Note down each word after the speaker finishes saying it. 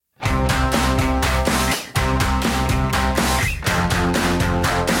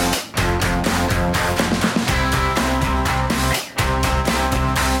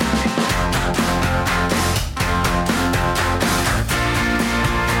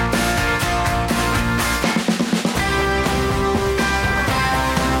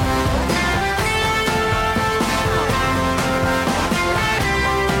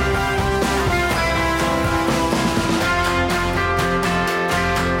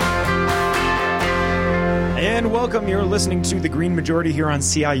and welcome. You're listening to The Green Majority here on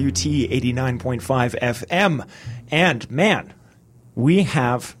CIUT 89.5 FM. And man, we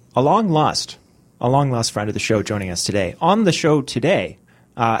have a long lost friend of the show joining us today. On the show today,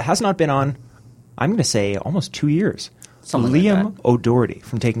 has not been on, I'm going to say, almost 2 years. Liam O'Doherty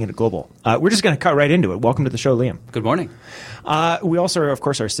from Taking It Global. We're just going to cut right into it. Welcome to the show, Liam. Good morning. We also, of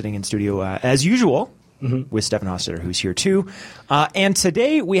course, are sitting in studio as usual with Stefan Hostetter, who's here too. And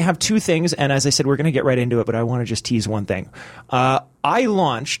today we have two things, and as I said, we're going to get right into it, but I want to just tease one thing. I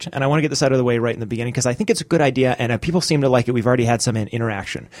launched, and I want to get this out of the way right in the beginning because I think it's a good idea, and people seem to like it. We've already had some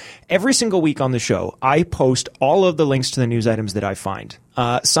interaction. Every single week on the show, I post all of the links to the news items that I find.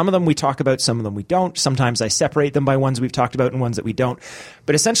 Some of them we talk about, some of them we don't. Sometimes I separate them by ones we've talked about and ones that we don't.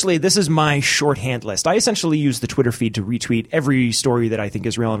 But essentially, this is my shorthand list. I essentially use the Twitter feed to retweet every story that I think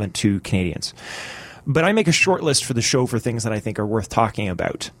is relevant to Canadians. But I make a short list for the show for things that I think are worth talking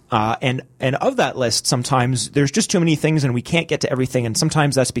about. And of that list, sometimes there's just too many things and we can't get to everything. And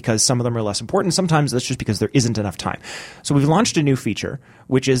sometimes that's because some of them are less important. Sometimes that's just because there isn't enough time. So we've launched a new feature,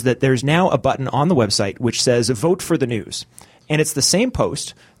 which is that there's now a button on the website which says vote for the news. And it's the same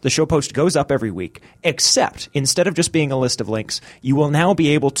post. The show post goes up every week, except instead of just being a list of links, you will now be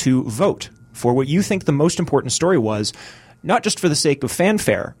able to vote for what you think the most important story was, not just for the sake of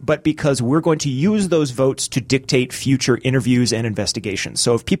fanfare, but because we're going to use those votes to dictate future interviews and investigations.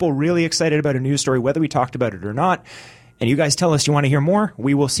 So if people are really excited about a news story, whether we talked about it or not, and you guys tell us you want to hear more,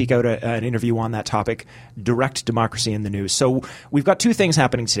 we will seek out an interview on that topic, direct democracy in the news. So we've got two things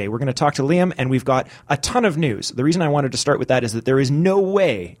happening today. We're going to talk to Liam, and we've got a ton of news. The reason I wanted to start with that is that there is no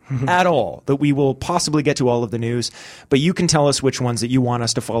way at all that we will possibly get to all of the news, but you can tell us which ones that you want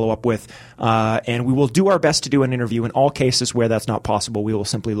us to follow up with, and we will do our best to do an interview. In all cases where that's not possible, we will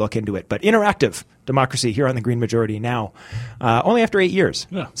simply look into it. But interactive democracy here on the Green Majority now, only after 8 years.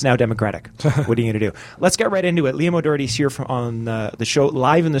 Yeah. It's now democratic. What are you going to do? Let's get right into it. Liam O'Doherty here on the show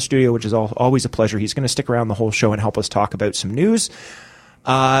live in the studio, which is always a pleasure. He's going to stick around the whole show and help us talk about some news.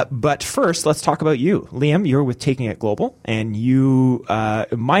 But first, let's talk about you. Liam, you're with Taking It Global, and you,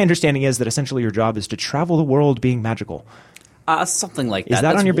 my understanding is that essentially your job is to travel the world being magical. Something like that. Is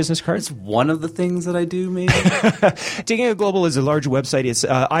that on your business card? It's one of the things that I do, maybe. Taking It Global is a large website. It's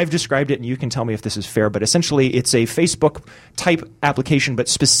I've described it, and you can tell me if this is fair, but essentially it's a Facebook-type application, but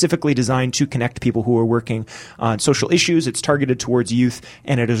specifically designed to connect people who are working on social issues. It's targeted towards youth,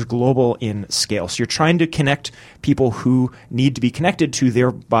 and it is global in scale. So you're trying to connect people who need to be connected to,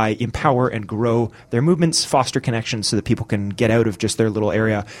 thereby empower and grow their movements, foster connections so that people can get out of just their little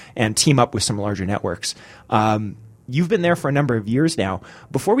area and team up with some larger networks. You've been there for a number of years now.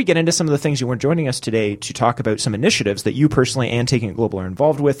 Before we get into some of the things, you weren't joining us today to talk about some initiatives that you personally and Taking It Global are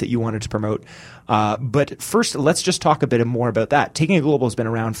involved with that you wanted to promote. But first, let's just talk a bit more about that. Taking It Global has been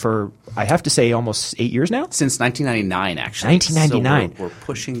around for, I have to say, almost 8 years now? Since 1999, actually. 1999. So we're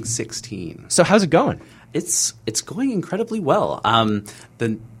pushing 16. So how's it going? It's going incredibly well.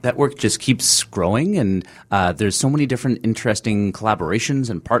 The network just keeps growing, and there's so many different interesting collaborations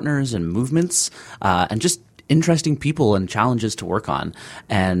and partners and movements, and just interesting people and challenges to work on.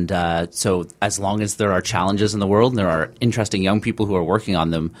 And so as long as there are challenges in the world and there are interesting young people who are working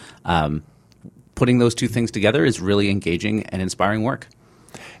on them, putting those two things together is really engaging and inspiring work.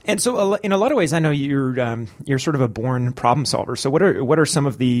 And so, in a lot of ways, I know you're sort of a born problem solver. So, what are some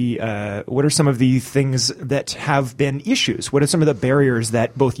of the things that have been issues? What are some of the barriers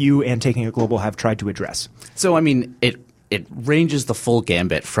that both you and Taking It Global have tried to address? So, I mean, it ranges the full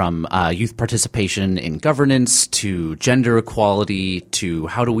gambit from youth participation in governance to gender equality to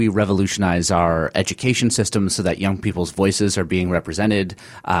how do we revolutionize our education system so that young people's voices are being represented,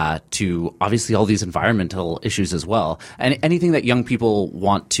 to obviously all these environmental issues as well. And anything that young people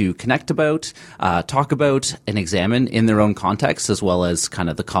want to connect about, talk about, and examine in their own context, as well as kind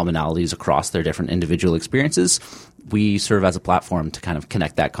of the commonalities across their different individual experiences. We serve as a platform to kind of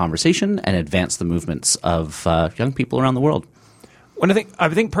connect that conversation and advance the movements of young people around the world. I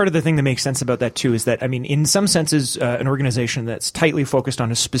think part of the thing that makes sense about that too is that, I mean, in some senses, an organization that's tightly focused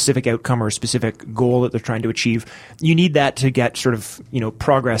on a specific outcome or a specific goal that they're trying to achieve, you need that to get sort of,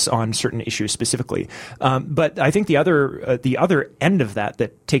 progress on certain issues specifically. But I think the other end of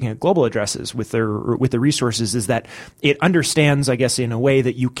that Taking It Global addresses with the resources is that it understands, I guess, in a way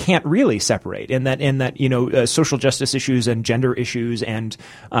that you can't really separate, in that social justice issues and gender issues and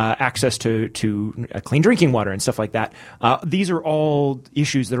access to clean drinking water and stuff like that. These are all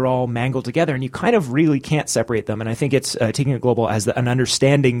issues that are all mangled together, and you kind of really can't separate them. And I think it's Taking It Global as an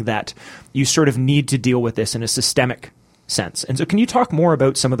understanding that you sort of need to deal with this in a systemic sense. And so can you talk more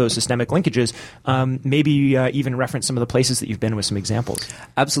about some of those systemic linkages, maybe even reference some of the places that you've been with some examples?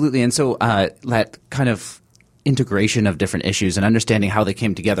 Absolutely. And so that kind of integration of different issues and understanding how they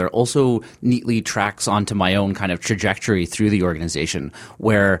came together also neatly tracks onto my own kind of trajectory through the organization,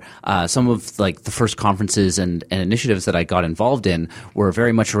 where some of like the first conferences and initiatives that I got involved in were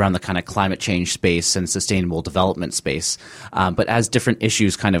very much around the kind of climate change space and sustainable development space. But as different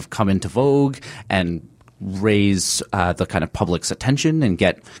issues kind of come into vogue and raise the kind of public's attention and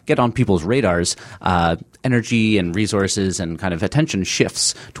get on people's radars, energy and resources and kind of attention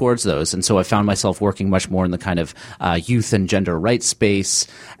shifts towards those. And so I found myself working much more in the kind of youth and gender rights space,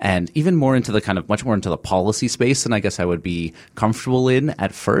 and even more into the kind of much more into the policy space than I guess I would be comfortable in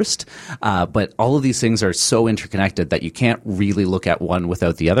at first. But all of these things are so interconnected that you can't really look at one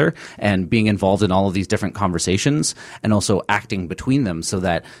without the other, and being involved in all of these different conversations and also acting between them so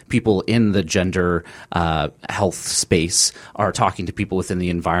that people in the gender health space are talking to people within the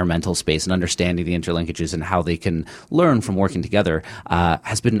environmental space and understanding the interlinkages and how they can learn from working together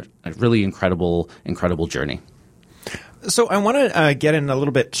has been a really incredible journey. So I want to get in a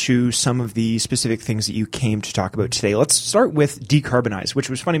little bit to some of the specific things that you came to talk about today. Let's start with Decarbonize, which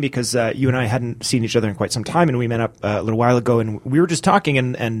was funny because you and I hadn't seen each other in quite some time, and we met up a little while ago, and we were just talking,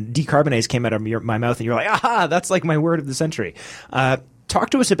 and Decarbonize came out of my mouth, and you're like, aha, that's like my word of the century.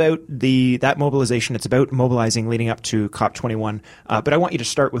 Talk to us about that mobilization. It's about mobilizing leading up to COP21, but I want you to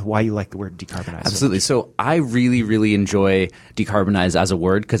start with why you like the word decarbonize. Absolutely. So I really, really enjoy decarbonize as a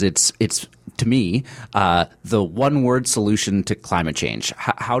word because it's to me the one-word solution to climate change.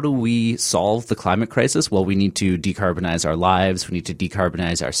 How do we solve the climate crisis? Well, we need to decarbonize our lives, we need to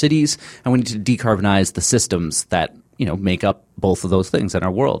decarbonize our cities, and we need to decarbonize the systems that make up both of those things in our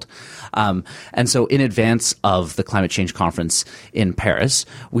world. And so in advance of the climate change conference in Paris,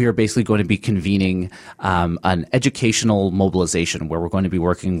 we are basically going to be convening an educational mobilization where we're going to be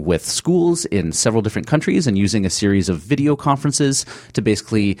working with schools in several different countries and using a series of video conferences to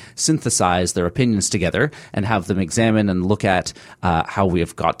basically synthesize their opinions together and have them examine and look at how we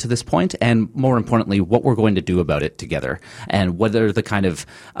have got to this point, and more importantly, what we're going to do about it together, and whether the kind of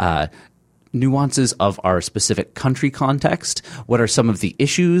nuances of our specific country context. What are some of the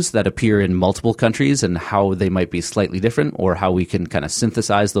issues that appear in multiple countries and how they might be slightly different, or how we can kind of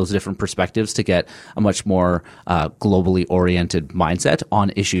synthesize those different perspectives to get a much more globally oriented mindset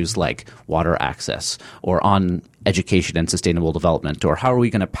on issues like water access or on education and sustainable development, or how are we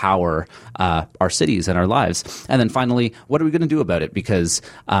going to power our cities and our lives? And then finally, what are we going to do about it? Because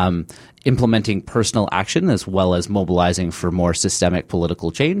implementing personal action as well as mobilizing for more systemic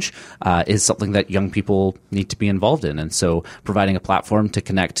political change is something that young people need to be involved in. And so providing a platform to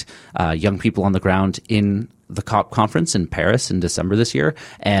connect young people on the ground in the COP conference in Paris in December this year,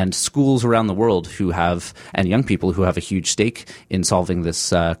 and schools around the world and young people who have a huge stake in solving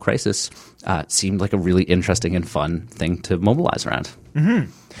this crisis seemed like a really interesting and fun thing to mobilize around.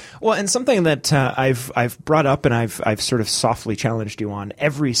 Mm-hmm. Well, and something that I've brought up and I've sort of softly challenged you on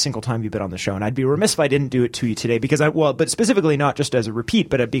every single time you've been on the show, and I'd be remiss if I didn't do it to you today but specifically not just as a repeat,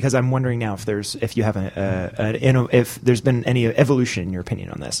 but because I'm wondering now if there's been any evolution in your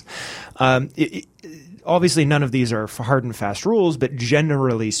opinion on this. Obviously, none of these are hard and fast rules, but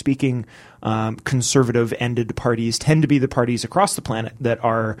generally speaking, conservative-ended parties tend to be the parties across the planet that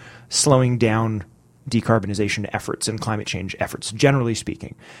are slowing down decarbonization efforts and climate change efforts, generally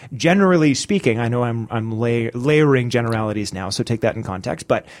speaking. Generally speaking, I know I'm layering generalities now, so take that in context.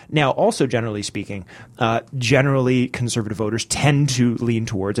 But now also generally speaking, generally conservative voters tend to lean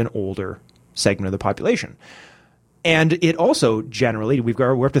towards an older segment of the population. And it also generally,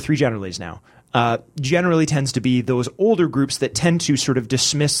 we're up to 3 generalities now, generally tends to be those older groups that tend to sort of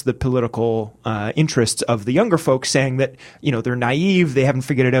dismiss the political interests of the younger folks, saying that, they're naive, they haven't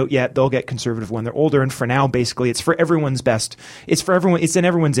figured it out yet, they'll get conservative when they're older. And for now, basically, it's for everyone's best. It's in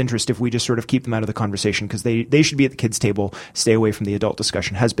everyone's interest if we just sort of keep them out of the conversation, because they should be at the kids' table, stay away from the adult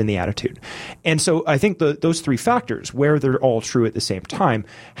discussion, has been the attitude. And so I think those 3 factors, where they're all true at the same time,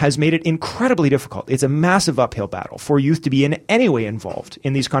 has made it incredibly difficult. It's a massive uphill battle for youth to be in any way involved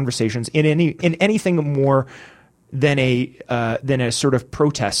in these conversations, in anything more than a sort of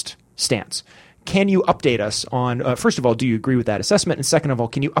protest stance. Can you update us on, first of all, do you agree with that assessment? And second of all,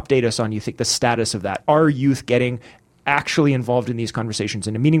 can you update us on, you think, the status of that? Are youth getting actually involved in these conversations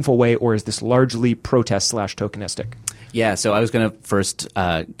in a meaningful way, or is this largely protest/tokenistic? Yeah, so I was going to first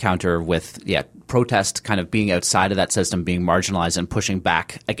counter with, protest kind of being outside of that system, being marginalized and pushing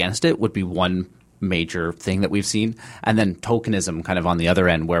back against it would be one major thing that we've seen. And then tokenism kind of on the other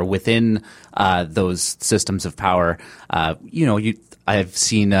end, where within those systems of power, I've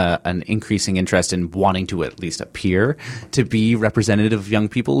seen an increasing interest in wanting to at least appear to be representative of young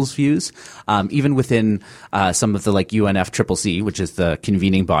people's views. Even within some of the like UNFCCC, which is the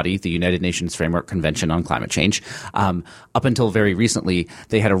convening body, the United Nations Framework Convention on Climate Change, up until very recently,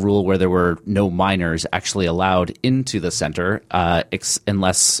 they had a rule where there were no minors actually allowed into the center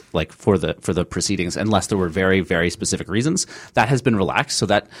unless, like for the proceedings, unless there were very, very specific reasons. That has been relaxed, so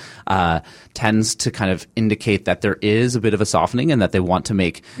that tends to kind of indicate that there is a bit of a softening and that they want to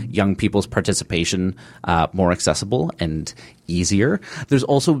make young people's participation more accessible and easier. There's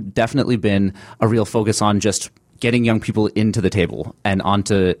also definitely been a real focus on just getting young people into the table and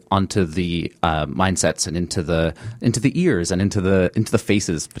onto the mindsets and into the ears and into the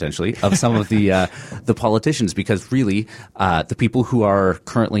faces potentially of some of the politicians, because really the people who are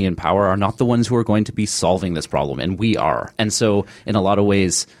currently in power are not the ones who are going to be solving this problem, and we are. And so in a lot of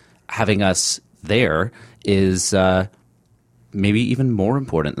ways, having us there is maybe even more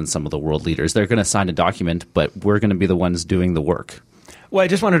important than some of the world leaders. They're going to sign a document, but we're going to be the ones doing the work. Well, I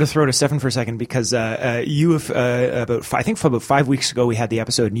just wanted to throw to Stefan for a second because you have about 5 weeks ago we had the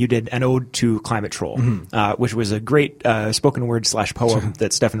episode and you did an ode to climate troll, which was a great spoken word / poem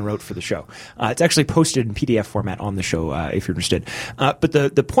that Stefan wrote for the show. It's actually posted in PDF format on the show if you're interested. But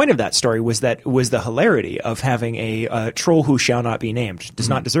the point of that story was the hilarity of having a troll who shall not be named, does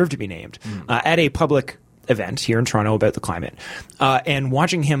not deserve to be named, at a public event here in Toronto about the climate, and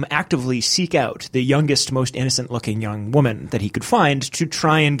watching him actively seek out the youngest, most innocent-looking young woman that he could find to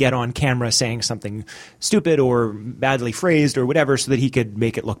try and get on camera saying something stupid or badly phrased or whatever so that he could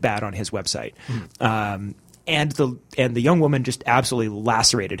make it look bad on his website. And the young woman just absolutely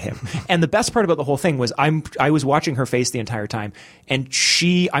lacerated him. And the best part about the whole thing was I was watching her face the entire time, and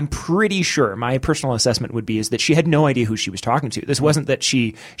I'm pretty sure, my personal assessment would be, is that she had no idea who she was talking to. This wasn't that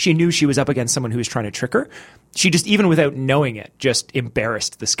she knew she was up against someone who was trying to trick her. She just, even without knowing it, just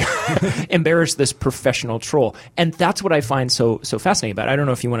embarrassed this guy, embarrassed this professional troll. And that's what I find so fascinating about it. I don't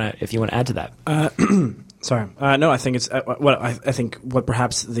know if you want to add to that. Sorry. No, I think it's I think what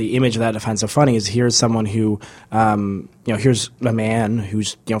perhaps the image of that I find so funny is here's someone who, here's a man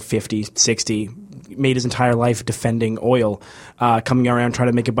who's 50, 60, made his entire life defending oil, coming around trying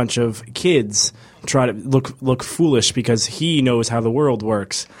to make a bunch of kids try to look foolish because he knows how the world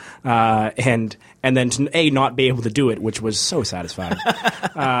works, and then to not be able to do it, which was so satisfying.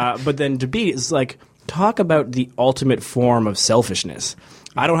 But then to B is like, talk about the ultimate form of selfishness.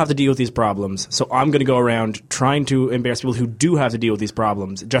 I don't have to deal with these problems, so I'm going to go around trying to embarrass people who do have to deal with these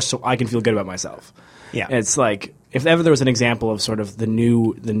problems just so I can feel good about myself. Yeah. And it's like, if ever there was an example of sort of the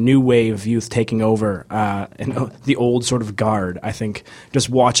new wave of youth taking over and the old sort of guard, I think just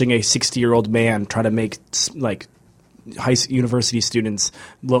watching a 60-year-old man try to make like university students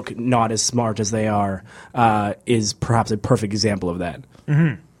look not as smart as they are is perhaps a perfect example of that.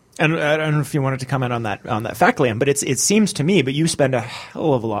 Mm-hmm. And I don't know if you wanted to comment on that fact, Liam, but it seems to me, but you spend a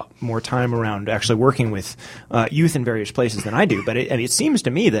hell of a lot more time around actually working with youth in various places than I do. But it seems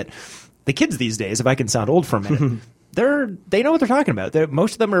to me that the kids these days, if I can sound old for a minute, they know what they're talking about.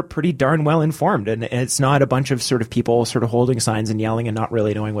 Most of them are pretty darn well informed, and it's not a bunch of sort of people sort of holding signs and yelling and not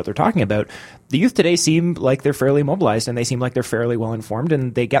really knowing what they're talking about. The youth today seem like they're fairly mobilized, and they seem like they're fairly well informed,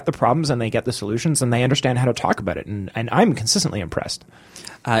 and they get the problems and they get the solutions, and they understand how to talk about it. And I'm consistently impressed.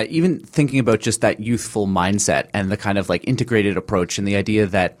 Even thinking about just that youthful mindset and the kind of like integrated approach and the idea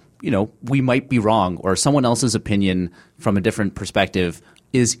that, we might be wrong or someone else's opinion from a different perspective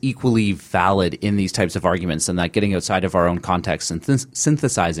is equally valid in these types of arguments, and that getting outside of our own context and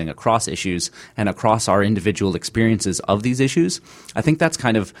synthesizing across issues and across our individual experiences of these issues, I think that's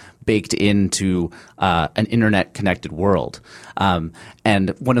kind of baked into an internet-connected world.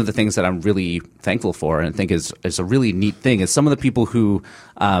 And one of the things that I'm really thankful for and think is a really neat thing is some of the people who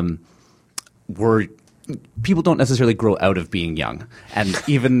people don't necessarily grow out of being young. And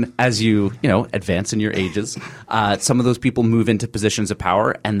even as you advance in your ages, some of those people move into positions of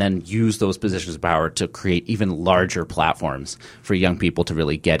power and then use those positions of power to create even larger platforms for young people to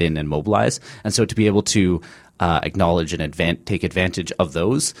really get in and mobilize. And so to be able to acknowledge and take advantage of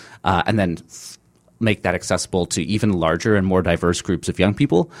those and then make that accessible to even larger and more diverse groups of young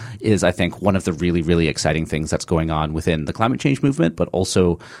people is, I think, one of the really, really exciting things that's going on within the climate change movement, but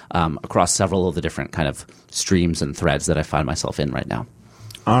also across several of the different kind of streams and threads that I find myself in right now.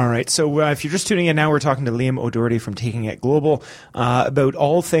 All right. So if you're just tuning in now, we're talking to Liam O'Doherty from Taking It Global about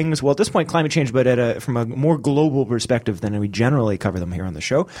all things, well, at this point, climate change, but from a more global perspective than we generally cover them here on the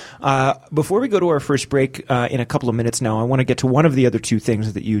show. Before we go to our first break in a couple of minutes now, I want to get to one of the other two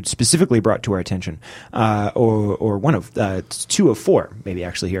things that you'd specifically brought to our attention, or one of two of four, maybe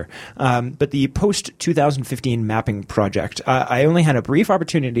actually here. But the post-2015 mapping project. I only had a brief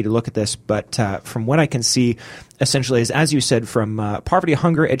opportunity to look at this, but from what I can see, essentially, as you said, from poverty,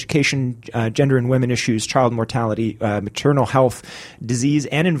 hunger, education, gender and women issues, child mortality, maternal health, disease,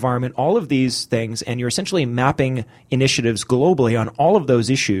 and environment, all of these things, and you're essentially mapping initiatives globally on all of those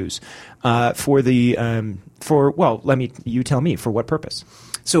issues you tell me, for what purpose?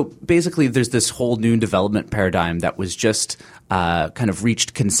 So basically, there's this whole new development paradigm that was just kind of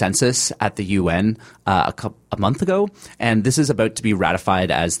reached consensus at the UN a month ago, and this is about to be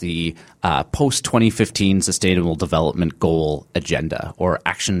ratified as the post-2015 Sustainable Development Goal Agenda, or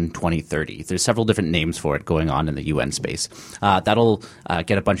Action 2030. There's several different names for it going on in the UN space. That'll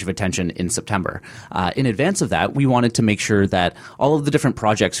get a bunch of attention in September. In advance of that, we wanted to make sure that all of the different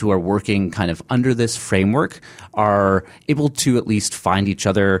projects who are working kind of under this framework are able to at least find each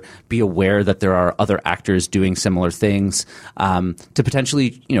other, be aware that there are other actors doing similar things, to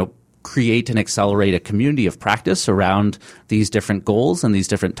potentially, create and accelerate a community of practice around these different goals and these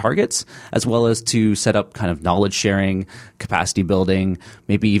different targets, as well as to set up kind of knowledge sharing, capacity building,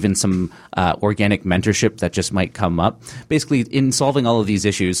 maybe even some organic mentorship that just might come up. Basically, in solving all of these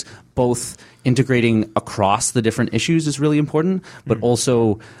issues, both integrating across the different issues is really important, but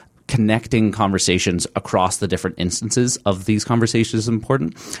also connecting conversations across the different instances of these conversations is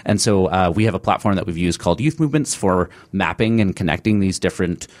important. And so we have a platform that we've used called Youth Movements for mapping and connecting these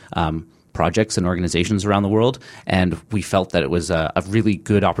different projects and organizations around the world. And we felt that it was a really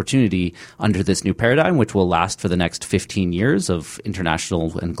good opportunity under this new paradigm, which will last for the next 15 years of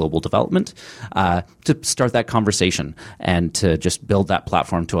international and global development, to start that conversation and to just build that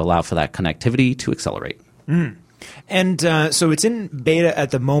platform to allow for that connectivity to accelerate. And so it's in beta at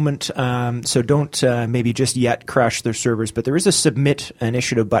the moment, so don't maybe just yet crash their servers, but there is a submit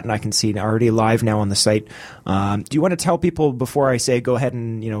initiative button I can see already live now on the site. Do you want to tell people before I say go ahead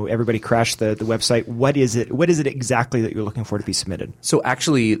and everybody crash the website, what is it exactly that you're looking for to be submitted? So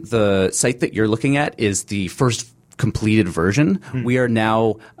actually the site that you're looking at is the first completed version. We are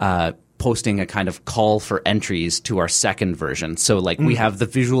now posting a kind of call for entries to our second version. So we have the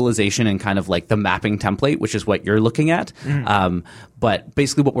visualization and kind of like the mapping template, which is what you're looking at. But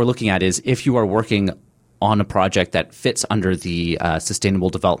basically what we're looking at is if you are working on a project that fits under the Sustainable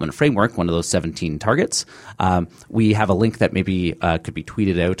Development Framework, one of those 17 targets, we have a link that maybe could be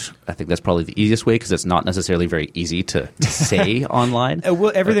tweeted out. I think that's probably the easiest way because it's not necessarily very easy to say online.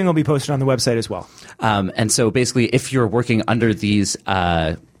 Everything will be posted on the website as well. And so basically if you're working under these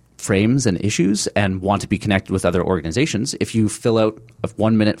frames and issues and want to be connected with other organizations, if you fill out a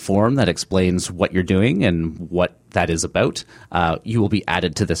 1-minute form that explains what you're doing and what that is about, you will be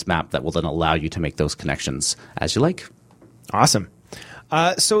added to this map that will then allow you to make those connections as you like. Awesome.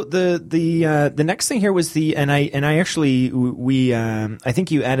 So the next thing here was I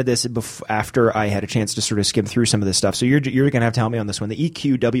think you added this after I had a chance to sort of skim through some of this stuff. So you're going to have to help me on this one. The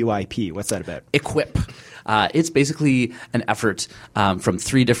EQWIP. What's that about? Equip. It's basically an effort from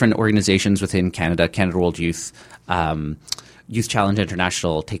 3 different organizations within Canada: Canada World Youth, Youth Challenge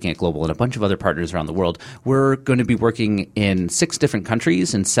International, Taking It Global, and a bunch of other partners around the world. We're going to be working in 6 different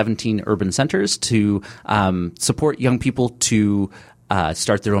countries and 17 urban centers to support young people to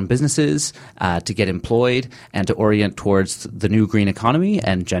start their own businesses, to get employed, and to orient towards the new green economy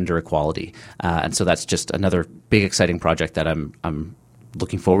and gender equality. And so that's just another big, exciting project that I'm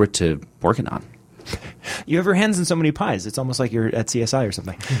looking forward to working on. You have your hands in so many pies. It's almost like you're at CSI or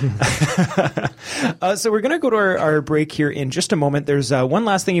something. So we're going to go to our break here in just a moment. There's one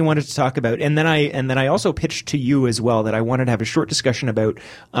last thing you wanted to talk about, and then I also pitched to you as well that I wanted to have a short discussion about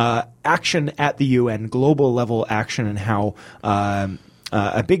action at the UN, global level action, and how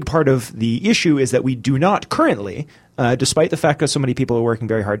a big part of the issue is that we do not currently, despite the fact that so many people are working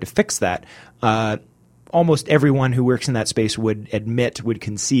very hard to fix that, almost everyone who works in that space would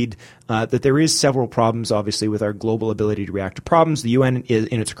concede that there is several problems, obviously, with our global ability to react to problems. The UN,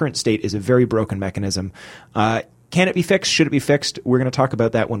 in its current state, is a very broken mechanism. Can it be fixed? Should it be fixed? We're going to talk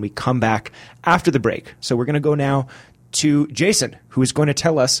about that when we come back after the break. So we're going to go now to Jason, who is going to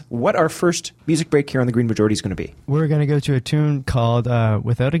tell us what our first music break here on The Green Majority is going to be. We're going to go to a tune called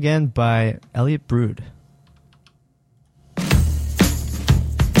Without Again by Elliot Brood.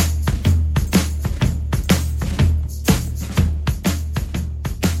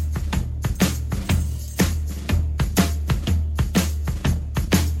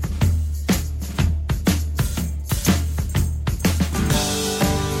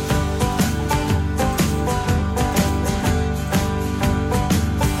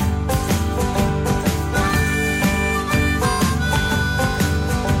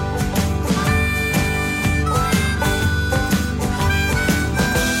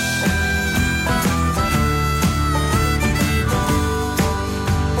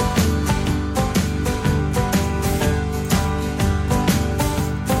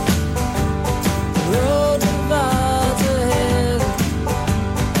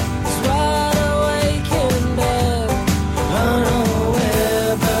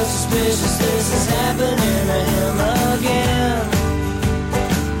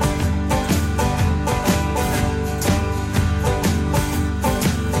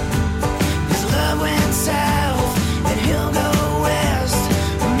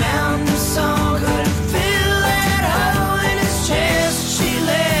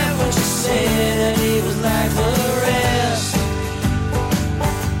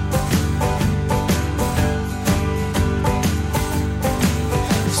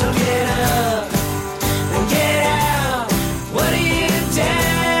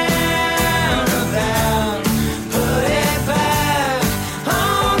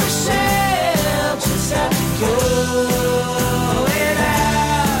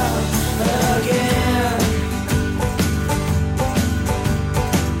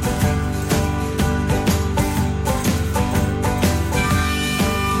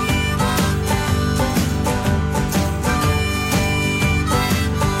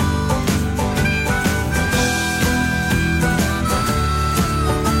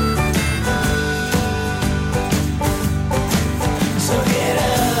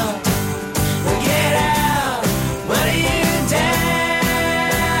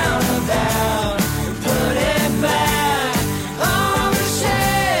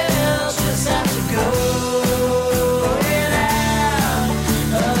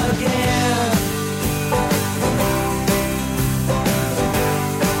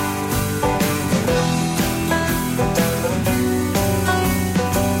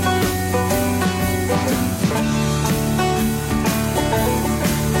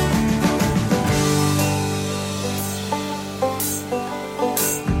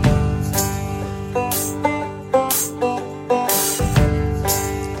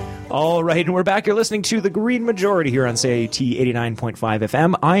 right, and we're back. You're listening to The Green Majority here on CIUT 89.5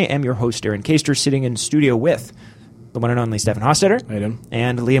 FM. I am your host, Aaron Kaster, sitting in studio with the one and only Stefan Hostetter. How you doing?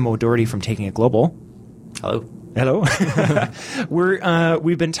 And Liam O'Doherty from Taking It Global. Hello. Hello.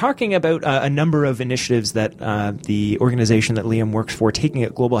 We've been talking about a number of initiatives that the organization that Liam works for, Taking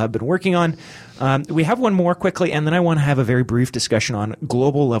It Global, have been working on. We have one more quickly, and then I want to have a very brief discussion on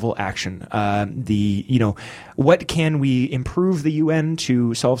global level action. What can we improve the UN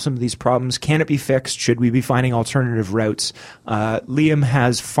to solve some of these problems? Can it be fixed? Should we be finding alternative routes? Liam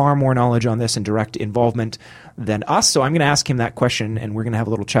has far more knowledge on this and direct involvement than us, so I'm going to ask him that question, and we're going to have a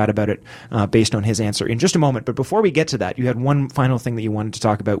little chat about it based on his answer in just a moment. But before we get to that, you had one final thing that you wanted to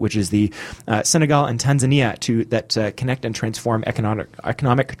talk about, which is the Senegal and Tanzania that connect and transform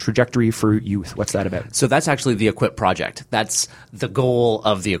economic trajectory for youth. What's that about? So that's actually the EQUIP project. That's the goal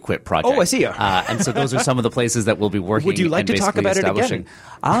of the EQUIP project. Oh, I see. And so those are some of the places that we'll be working. Would you like to talk about it again?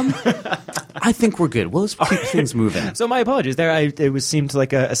 I think we're good. We'll just keep things moving. So my apologies. It seemed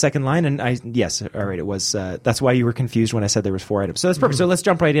like a second line, and yes, all right, it was. That's why you were confused when I said there was 4 items. So that's perfect. So let's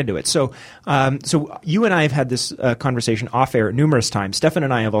jump right into it. So you and I have had this conversation off air numerous times. Stefan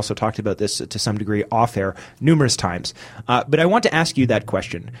and I have also talked about this to some degree off air numerous times. But I want to ask you that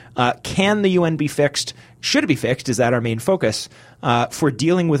question: can the UN be fixed? Should it be fixed? Is that our main focus? For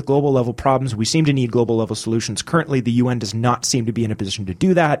dealing with global level problems, we seem to need global level solutions. Currently, the UN does not seem to be in a position to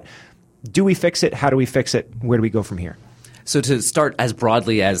do that. Do we fix it? How do we fix it? Where do we go from here? So to start as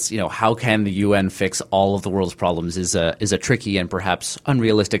broadly as, how can the UN fix all of the world's problems is a tricky and perhaps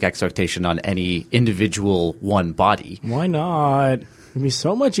unrealistic expectation on any individual one body. Why not? It'd be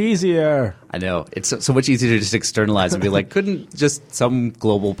so much easier. I know. It's so much easier to just externalize and be like, couldn't just some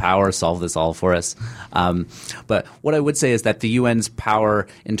global power solve this all for us? But what I would say is that the UN's power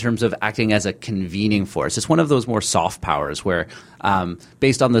in terms of acting as a convening force, it's one of those more soft powers where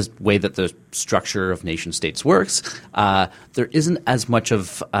based on the way that the structure of nation states works, there isn't as much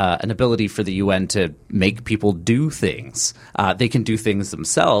of an ability for the UN to make people do things. They can do things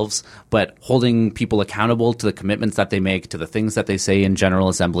themselves, but holding people accountable to the commitments that they make, to the things that they say in General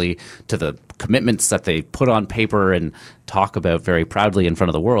Assembly, to the commitments that they put on paper and talk about very proudly in front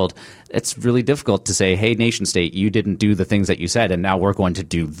of the world, it's really difficult to say, hey, nation state, you didn't do the things that you said, and now we're going to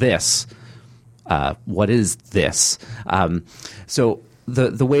do this. What is this? So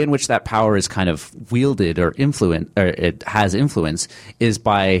the way in which that power is kind of wielded or it has influence is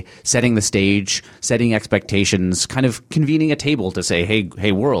by setting the stage, setting expectations, kind of convening a table to say,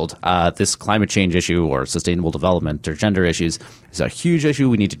 hey world, this climate change issue or sustainable development or gender issues is a huge issue.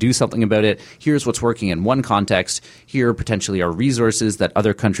 We need to do something about it. Here's what's working in one context. Here potentially are resources that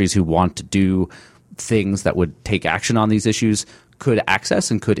other countries who want to do things that would take action on these issues could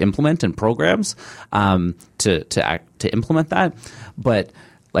access and could implement in programs to implement that. But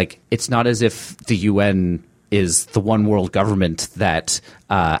it's not as if the UN is the one world government that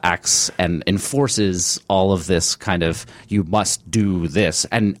acts and enforces all of this kind of you must do this.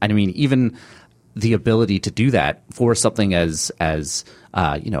 And I mean, even the ability to do that for something as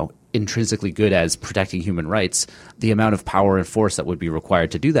intrinsically good as protecting human rights, the amount of power and force that would be required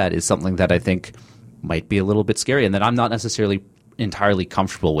to do that is something that I think might be a little bit scary and that I'm not necessarily entirely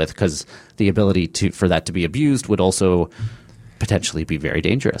comfortable with, because the ability for that to be abused would also potentially be very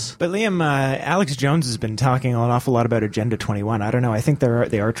dangerous. But Liam, Alex Jones has been talking an awful lot about Agenda 21. I don't know. I think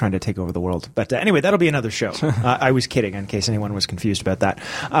they are trying to take over the world. But anyway, that'll be another show. I was kidding, in case anyone was confused about that.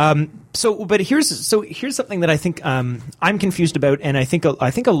 But here's something that I think I'm confused about, and I think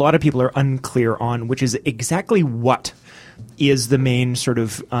a lot of people are unclear on, which is exactly what is the main sort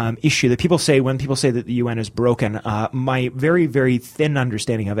of issue that people say when people say that the UN is broken. My very, very thin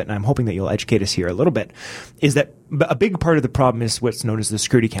understanding of it, and I'm hoping that you'll educate us here a little bit, is that a big part of the problem is what's known as the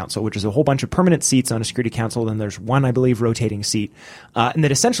Security Council, which is a whole bunch of permanent seats on a Security Council, and there's one, I believe, rotating seat, and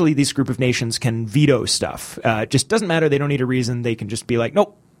that essentially these group of nations can veto stuff. Just doesn't matter. They don't need a reason. They can just be like,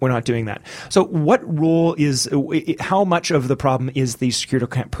 nope, we're not doing that. So what role how much of the problem is the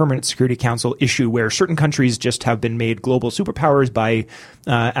Permanent Security Council issue where certain countries just have been made global superpowers by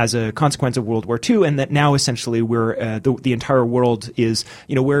as a consequence of World War II, and that now essentially we're the entire world is,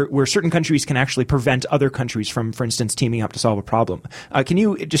 where certain countries can actually prevent other countries from, for instance, teaming up to solve a problem. Can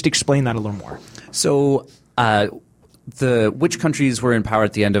you just explain that a little more? So which countries were in power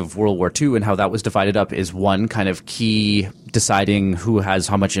at the end of World War II and how that was divided up is one kind of key deciding who has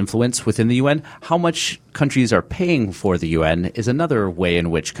how much influence within the UN. How much countries are paying for the UN is another way in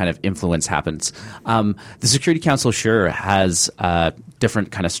which kind of influence happens. The Security Council sure has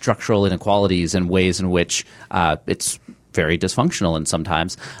different kind of structural inequalities and ways in which it's very dysfunctional and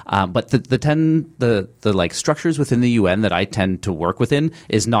sometimes. But the like structures within the UN that I tend to work within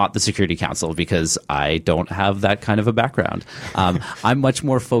is not the Security Council, because I don't have that kind of a background. I'm much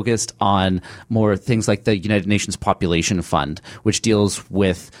more focused on more things like the United Nations Population Fund, which deals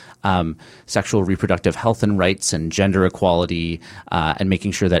with sexual reproductive health and rights and gender equality, and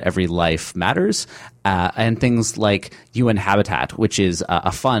making sure that every life matters, and things like UN Habitat, which is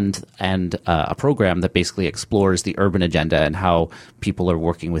a fund and a program that basically explores the urban agenda and how people are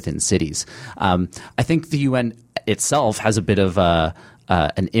working within cities. I think the UN itself has a bit of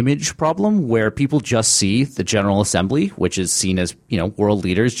an image problem where people just see the General Assembly, which is seen as, world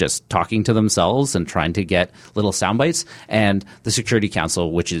leaders just talking to themselves and trying to get little sound bites, and the Security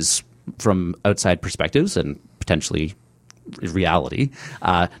Council, which is from outside perspectives and potentially reality.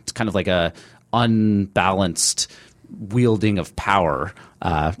 It's kind of like a unbalanced wielding of power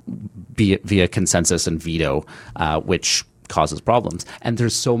via consensus and veto, which causes problems. And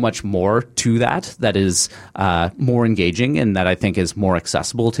there's so much more to that is more engaging and that I think is more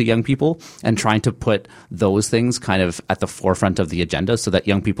accessible to young people, and trying to put those things kind of at the forefront of the agenda so that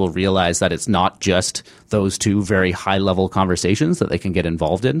young people realize that it's not just those two very high-level conversations that they can get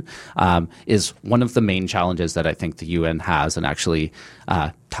involved in, is one of the main challenges that I think the UN has in actually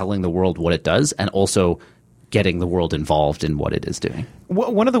telling the world what it does, and also getting the world involved in what it is doing.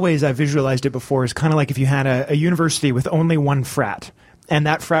 One of the ways I visualized it before is kind of like if you had a university with only one frat, and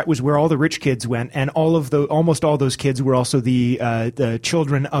that frat was where all the rich kids went, and almost all those kids were also the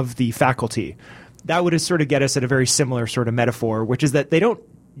children of the faculty. That would sort of get us at a very similar sort of metaphor, which is that they don't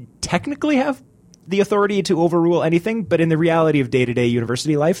technically have the authority to overrule anything, but in the reality of day-to-day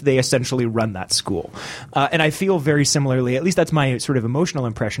university life, they essentially run that school. And I feel very similarly, at least that's my sort of emotional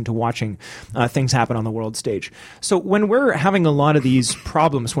impression to watching things happen on the world stage. So when we're having a lot of these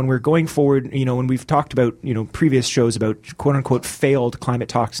problems, when we're going forward, when we've talked about, previous shows about quote-unquote failed climate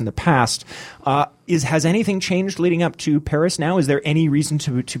talks in the past, has anything changed leading up to Paris now? Is there any reason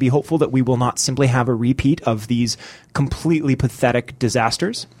to be hopeful that we will not simply have a repeat of these completely pathetic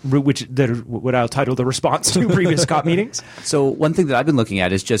disasters, what I'll title the response to previous COP meetings? So one thing that I've been looking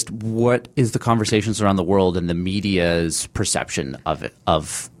at is just what is the conversations around the world and the media's perception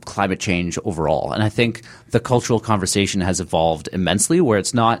of climate change overall. And I think the cultural conversation has evolved immensely, where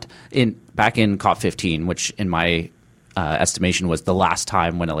it's not back in COP15, which in my estimation was the last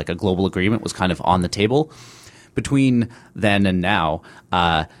time when a global agreement was kind of on the table. Between then and now,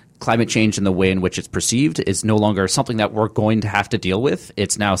 climate change and the way in which it's perceived is no longer something that we're going to have to deal with.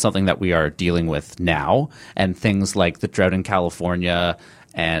 It's now something that we are dealing with now. And things like the drought in California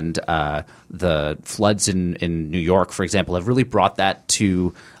and the floods in New York, for example, have really brought that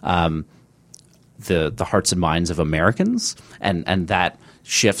to the hearts and minds of Americans. And that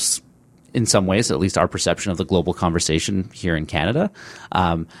shifts, in some ways, at least our perception of the global conversation here in Canada.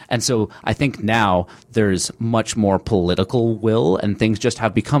 And so I think now there's much more political will, and things just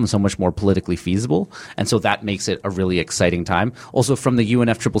have become so much more politically feasible. And so that makes it a really exciting time. Also, from the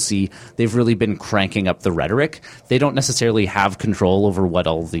UNFCCC, they've really been cranking up the rhetoric. They don't necessarily have control over what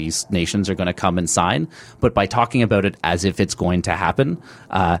all these nations are going to come and sign, but by talking about it as if it's going to happen,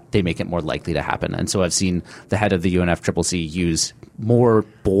 they make it more likely to happen. And so I've seen the head of the UNFCCC use more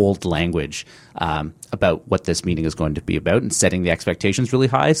bold language about what this meeting is going to be about, and setting the expectations really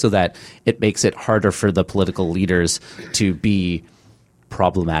high so that it makes it harder for the political leaders to be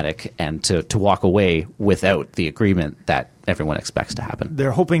problematic and to walk away without the agreement that everyone expects to happen.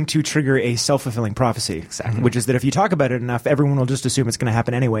 They're hoping to trigger a self-fulfilling prophecy, exactly, which is that if you talk about it enough, everyone will just assume it's going to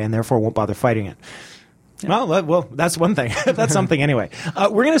happen anyway and therefore won't bother fighting it. Yeah. Well, that's one thing. That's something anyway.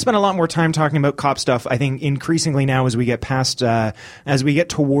 We're going to spend a lot more time talking about COP stuff. I think increasingly now, as we get past, as we get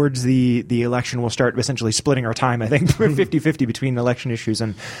towards the election, we'll start essentially splitting our time. I think 50-50 between election issues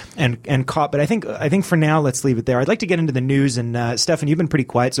and COP. But I think for now, let's leave it there. I'd like to get into the news. And Stefan, you've been pretty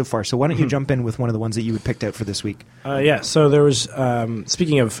quiet so far. So why don't you jump in with one of the ones that you had picked out for this week? Yeah. So there was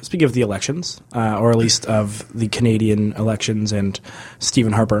speaking of the elections, or at least of the Canadian elections and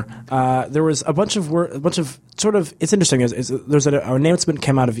Stephen Harper. There was a bunch of it's interesting. There's an announcement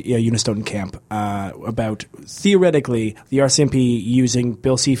came out of Unistone Camp about theoretically the RCMP using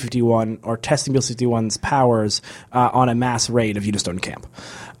Bill C-51 or testing Bill C-51's powers on a mass raid of Unistone Camp.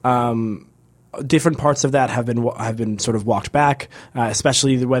 Different parts of that have been sort of walked back,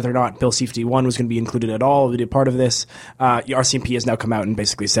 especially whether or not Bill C-51 was going to be included at all, be a part of this. RCMP has now come out and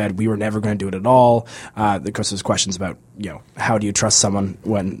basically said we were never going to do it at all. Of course, there's questions about how do you trust someone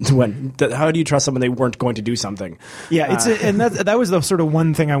how do you trust someone they weren't going to do something? Yeah, and that was the sort of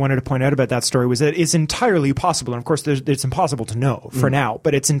one thing I wanted to point out about that story was that it's entirely possible, and of course it's impossible to know for now,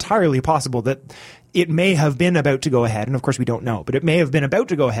 but it's entirely possible that it may have been about to go ahead, and of course we don't know, but it may have been about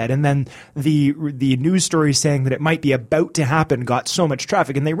to go ahead, and then the news stories saying that it might be about to happen got so much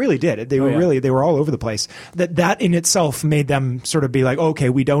traffic, and they really did. They were all over the place. That in itself made them sort of be like, okay,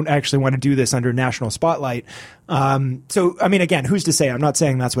 we don't actually want to do this under national spotlight. So, I mean, again, who's to say? I'm not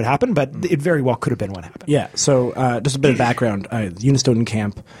saying that's what happened, but it very well could have been what happened. Yeah. So, just a bit of background. The Unistoten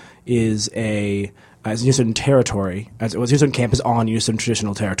camp is as Unistoten territory, Unistoten camp is on Unistoten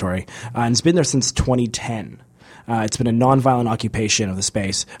traditional territory, and it's been there since 2010. It's been a nonviolent occupation of the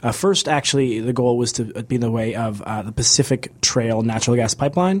space. First, actually, the goal was to be in the way of the Pacific Trail natural gas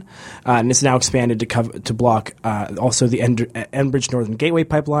pipeline, and it's now expanded to block also the Enbridge Northern Gateway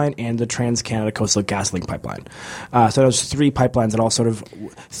pipeline and the Trans-Canada Coastal GasLink pipeline. So there's 3 pipelines that all sort of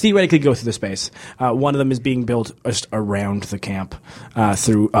theoretically go through the space. One of them is being built just around the camp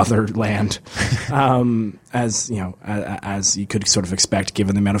through other land, as you know, as you could sort of expect,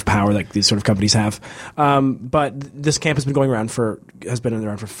 given the amount of power that these sort of companies have. But this camp has been around for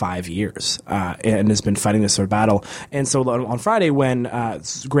 5 years, and has been fighting this sort of battle. And so on Friday, when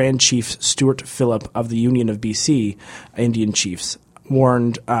Grand Chief Stuart Phillip of the Union of BC Indian Chiefs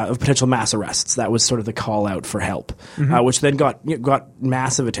warned of potential mass arrests, that was sort of the call out for help, which then got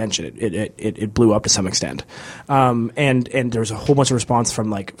massive attention. It blew up to some extent, and there was a whole bunch of response from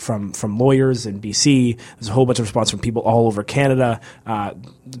lawyers in BC. There's a whole bunch of response from people all over Canada.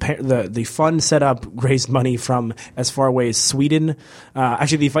 The fund set up raised money from as far away as Sweden.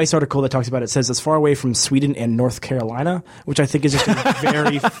 Actually, the Vice article that talks about it says as far away from Sweden and North Carolina, which I think is just a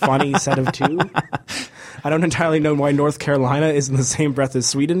very funny set of two. I don't entirely know why North Carolina is in the same breath as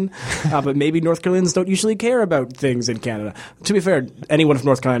Sweden, but maybe North Carolinians don't usually care about things in Canada. To be fair, anyone from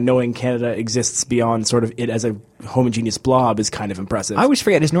North Carolina knowing Canada exists beyond sort of it as a homogeneous blob is kind of impressive. I always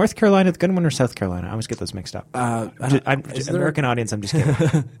forget, is North Carolina the good one or South Carolina? I always get those mixed up. American audience, I'm just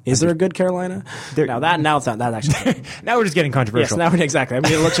kidding. Is there a good Carolina? Now it's not that actually. Now we're just getting controversial. Yes, exactly. I'm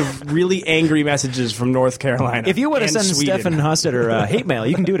getting a bunch of really angry messages from North Carolina. If you want to send Sweden. Stefan Hostetter hate mail,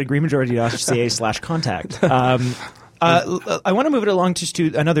 you can do it at greenmajority.ca/contact. I want to move it along just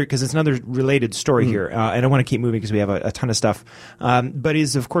to another, because it's another related story here, and I want to keep moving because we have a ton of stuff. But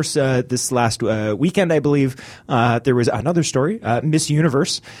is, of course, this last weekend, I believe, there was another story. Miss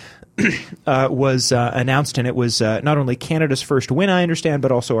Universe was announced, and it was not only Canada's first win, I understand,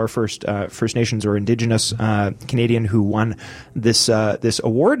 but also our first First Nations or Indigenous Canadian who won this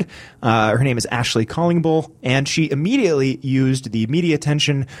award. Her name is Ashley Collingbull, and she immediately used the media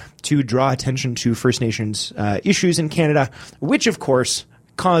attention to draw attention to First Nations issues in Canada, which, of course,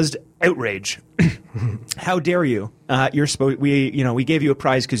 caused outrage. How dare you? We gave you a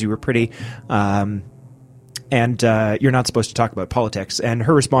prize because you were pretty. And you're not supposed to talk about politics. And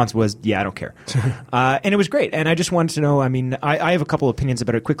her response was, yeah, I don't care. And it was great. And I just wanted to know, I mean, I have a couple opinions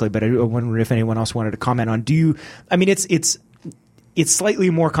about it quickly, but I wonder if anyone else wanted to comment on, it's slightly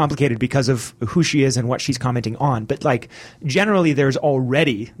more complicated because of who she is and what she's commenting on. But like generally there's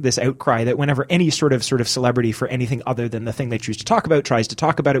already this outcry that whenever any sort of celebrity for anything other than the thing they choose to talk about tries to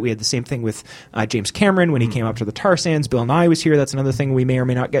talk about it. We had the same thing with James Cameron when he came up to the tar sands. Bill Nye was here. That's another thing we may or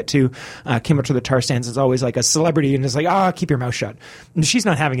may not get to. Came up to the tar sands. It's always like a celebrity and it's like, keep your mouth shut. And she's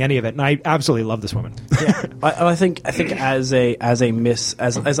not having any of it. And I absolutely love this woman. Yeah. I think as a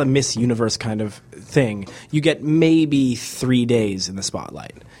Miss Universe kind of thing, you get maybe 3 days in the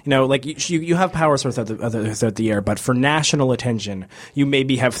spotlight. Like you have power sort of throughout the year, but for national attention, you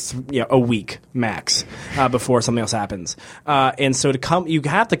maybe have a week max before something else happens. And so you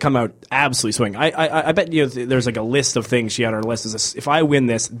have to come out absolutely swinging. I bet there's like a list of things she had on her list. If I win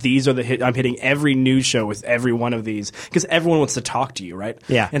this, these are I'm hitting every news show with every one of these because everyone wants to talk to you, right?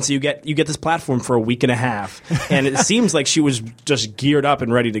 Yeah. And so you get this platform for a week and a half, and it seems like she was just geared up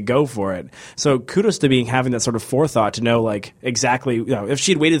and ready to go for it. So kudos to having that sort of forethought to know like exactly. If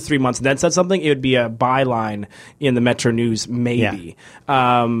she'd waited 3 months and then said something, it would be a byline in the Metro News, maybe.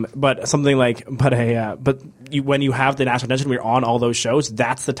 Yeah. But when you have the national attention, we're on all those shows.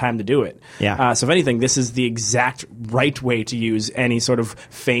 That's the time to do it. Yeah. So if anything, this is the exact right way to use any sort of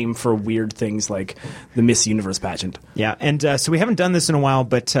fame for weird things like the Miss Universe pageant. Yeah, and so we haven't done this in a while,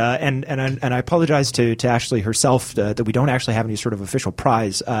 but and I apologize to Ashley herself that we don't actually have any sort of official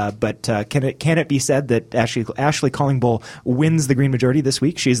prize. But can it be said that Ashley Collingbull wins the Green Majority this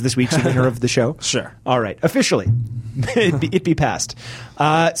week? She is this week's winner of the show. Sure. All right, officially, it be passed.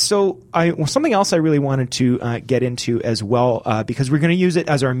 So something else I really wanted to get into as well, because we're going to use it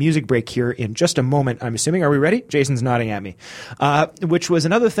as our music break here in just a moment. I'm assuming. Are we ready? Jason's nodding at me. Which was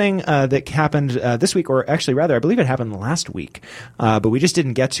another thing that happened this week, or actually rather, I believe it happened last week, but we just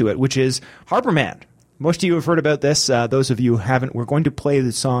didn't get to it. Which is Harper Man Most of you have heard about this. Those of you who haven't, we're going to play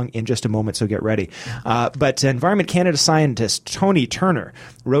the song in just a moment, so get ready. But Environment Canada scientist Tony Turner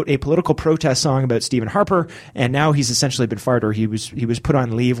wrote a political protest song about Stephen Harper, and now he's essentially been fired, or he was put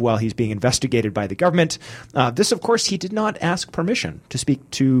on leave while he's being investigated by the government. This, of course, he did not ask permission to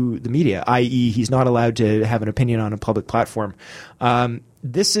speak to the media, i.e. he's not allowed to have an opinion on a public platform.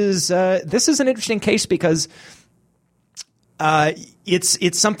 This is an interesting case because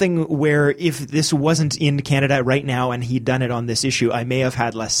it's something where if this wasn't in Canada right now and he'd done it on this issue, I may have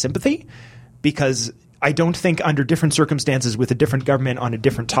had less sympathy, because I don't think under different circumstances with a different government on a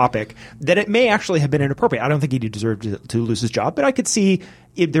different topic that it may actually have been inappropriate. I don't think he deserved to lose his job, but I could see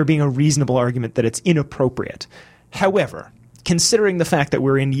there being a reasonable argument that it's inappropriate. However, considering the fact that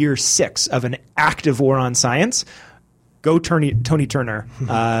we're in year 6 of an active war on science, go Tony Turner.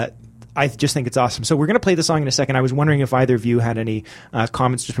 I just think it's awesome. So we're going to play the song in a second. I was wondering if either of you had any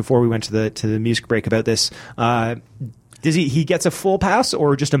comments just before we went to the music break about this. Does he gets a full pass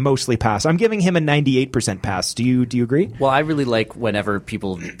or just a mostly pass? I'm giving him a 98% pass. Do you agree? Well, I really like whenever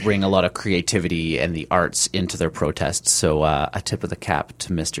people bring a lot of creativity and the arts into their protests. So a tip of the cap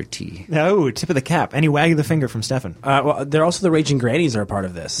to Mr. T. Oh, tip of the cap. Any wag of the finger from Stefan? Well, they're also the Raging Grannies are a part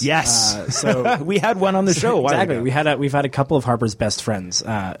of this. Yes. So we had one on the show. Exactly. We've had a couple of Harper's best friends,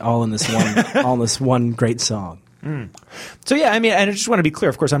 all in this one great song. So yeah, I mean, and I just want to be clear.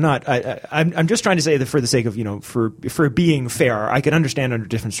 Of course, I'm not. I'm just trying to say that for the sake of for being fair, I can understand under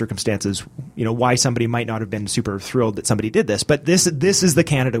different circumstances, why somebody might not have been super thrilled that somebody did this. But this is the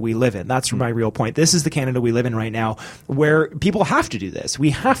Canada we live in. That's my real point. This is the Canada we live in right now, where people have to do this.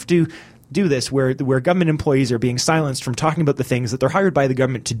 We have to do this, where government employees are being silenced from talking about the things that they're hired by the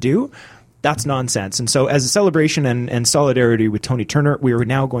government to do. That's nonsense. And so, as a celebration and solidarity with Tony Turner, we are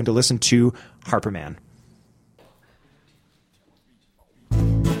now going to listen to Harper Man.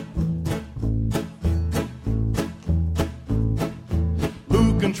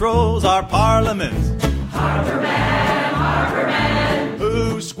 Who controls our parliament? Harper Man, Harper Man.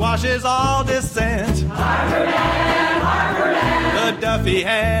 Who squashes all dissent? Harper Man, Harper Man. The Duffy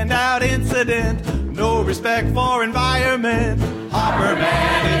handout incident, no respect for environment. Harper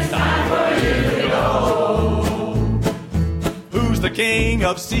Man, it's time for you to go. Who's the king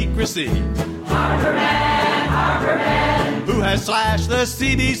of secrecy? Harper Man, Harper Man. Who has slashed the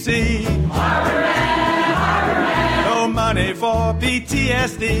CDC? Harper Man, Harper Man. No money for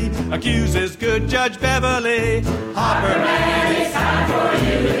PTSD, accuses good Judge Beverly. Harper Man, it's time for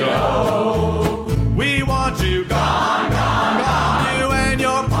you to go. We want you gone, gone, gone. You and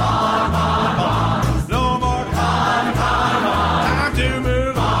your pawn, pawn, pawn. No more con, con, con. Time to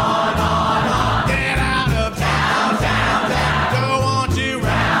move on. Get out of town, town, town. Don't want you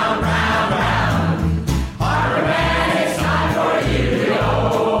round, round, round. Harper Man, it's time for you to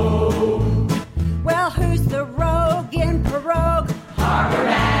go. Well, who's the rogue in Pirogue? Harper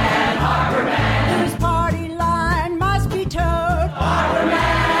Man, Harper Man. Whose party line must be towed? Harper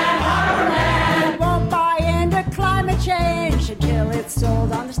Man, Harper Man. Who won't buy into climate change until it's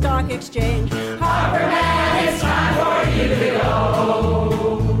sold on the stock exchange? Harper Man, it's time for you to go.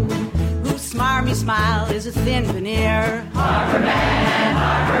 Whose smarmy smile is a thin veneer? Harper Man,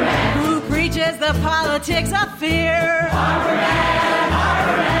 Harper Man. Who preaches the politics of fear? Harper Man,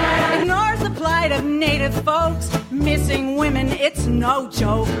 Harper Man. Ignores the plight of native folks. Missing women, it's no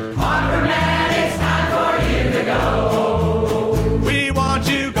joke. Harper Man, it's time for you to go. We want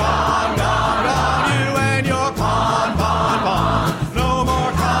you gone, gone, gone. You and your pawn, pawn, pawn. No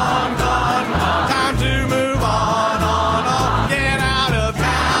more con, con, con. Time to move on. Get out of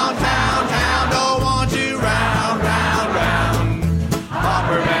town, town, town. Don't want you round, round, round.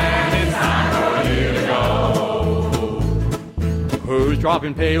 Harper Man, it's time for you to go. Who's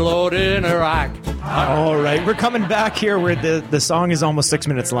dropping payload in Iraq? All right, we're coming back here where the song is almost 6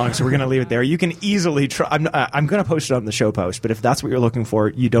 minutes long, so we're going to leave it there. You can easily try. I'm going to post it on the show post, but if that's what you're looking for,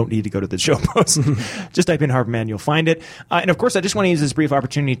 you don't need to go to the show post. Just type in Harper Man, you'll find it. And of course, I just want to use this brief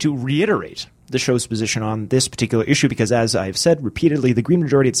opportunity to reiterate the show's position on this particular issue, because as I've said repeatedly, the Green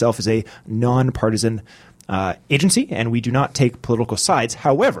Majority itself is a nonpartisan agency, and we do not take political sides.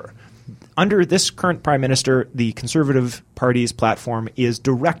 However, under this current Prime Minister, the Conservative Party's platform is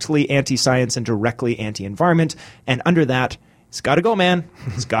directly anti-science and directly anti-environment, and under that, it's got to go, man.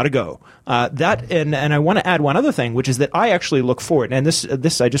 It's got to go. And I want to add one other thing, which is that I actually look forward, and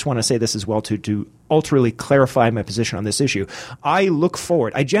this I just want to say this as well to ultimately clarify my position on this issue. I look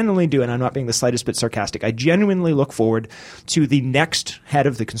forward, I genuinely do, and I'm not being the slightest bit sarcastic, I genuinely look forward to the next head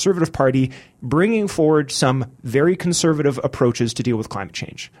of the Conservative Party bringing forward some very conservative approaches to deal with climate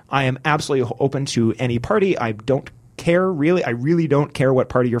change. I am absolutely open to any party. I don't care, really. I really don't care what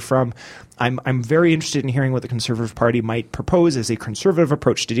party you're from. I'm very interested in hearing what the Conservative Party might propose as a conservative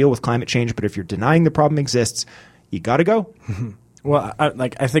approach to deal with climate change. But if you're denying the problem exists, you got to go. Well,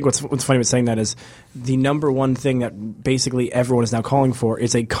 I think what's funny with saying that is the number one thing that basically everyone is now calling for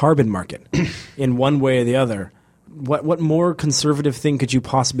is a carbon market in one way or the other. What more conservative thing could you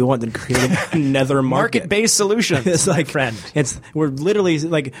possibly want than creating another market-based solutions? It's like, friend. We're literally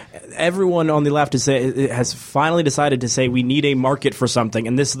like everyone on the left has finally decided to say we need a market for something,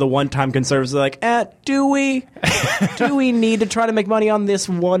 and this is the one time conservatives are like, do we? Do we need to try to make money on this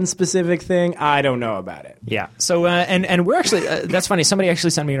one specific thing? I don't know about it. Yeah. So and we're actually that's funny. Somebody actually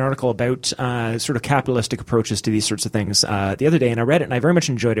sent me an article about sort of capitalistic approaches to these sorts of things the other day, and I read it and I very much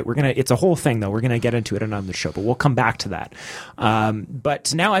enjoyed it. It's a whole thing though. We're gonna get into it on the show, but we'll come back to that.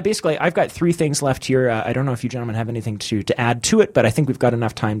 But now I've got 3 things left here. I don't know if you gentlemen have anything to add to it, but I think we've got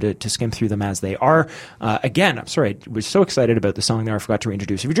enough time to skim through them as they are. Again, I'm sorry, I was so excited about the song there I forgot to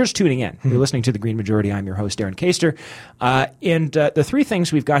reintroduce. If you're just tuning in, you're listening to The Green Majority. I'm your host, Darren Kaster. And the 3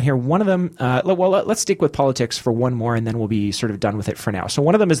 things we've got here, one of them, let's stick with politics for one more, and then we'll be sort of done with it for now. So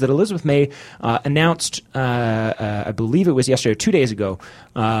one of them is that Elizabeth May announced, I believe it was yesterday or 2 days ago,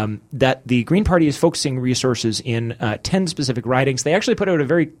 that the Green Party is focusing resources in 10 specific ridings. They actually put out a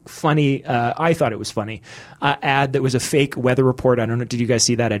very funny, I thought it was funny, ad that was a fake weather report. I don't know. Did you guys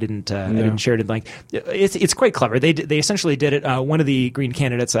see that? I didn't share it. Like, it's quite clever. They essentially did it. One of the Green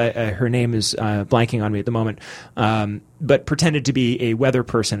candidates, her name is blanking on me at the moment, but pretended to be a weather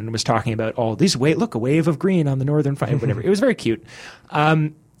person and was talking about all these a wave of green on the northern front, whatever. It was very cute.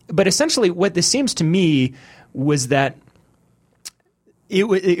 But essentially what this seems to me was that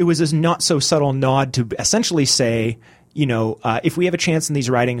it was a not so subtle nod to essentially say, if we have a chance in these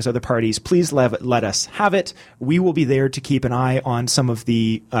ridings, other parties, please let us have it. We will be there to keep an eye on some of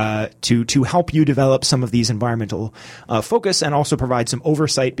the to help you develop some of these environmental focus and also provide some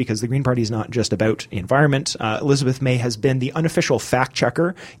oversight, because the Green Party is not just about environment. Elizabeth May has been the unofficial fact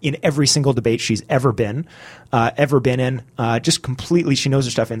checker in every single debate she's ever been in. Just completely, she knows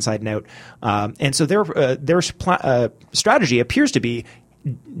her stuff inside and out. And so their strategy appears to be,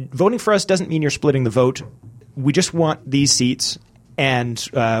 voting for us doesn't mean you're splitting the vote. We just want these seats, and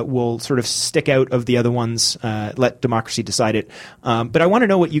we'll sort of stick out of the other ones, let democracy decide it. But I want to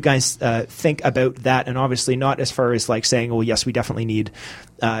know what you guys think about that, and obviously not as far as like saying, well, yes, we definitely need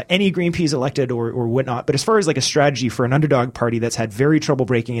any Greenpeace elected or whatnot, but as far as like a strategy for an underdog party that's had very trouble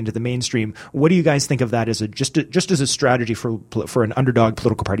breaking into the mainstream, what do you guys think of that as just as a strategy for an underdog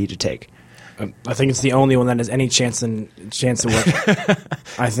political party to take? I think it's the only one that has any chance to work.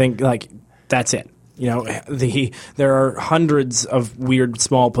 I think that's it. There are hundreds of weird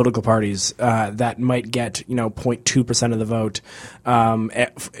small political parties that might get 0.2% of the vote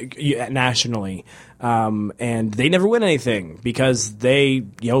nationally, and they never win anything because they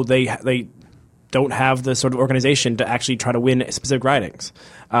don't have the sort of organization to actually try to win specific ridings.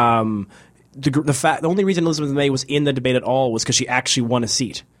 The only reason Elizabeth May was in the debate at all was because she actually won a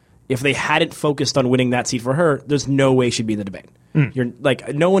seat. If they hadn't focused on winning that seat for her, there's no way she'd be in the debate. You're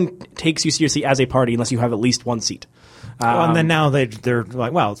no one takes you seriously as a party unless you have at least one seat. And then now they're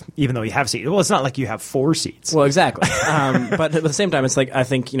like, well, even though you have seats, well, it's not like you have 4 seats. Well, exactly. But at the same time, it's like I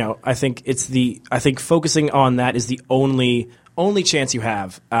think focusing on that is the only chance you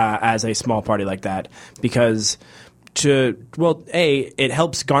have as a small party like that, because it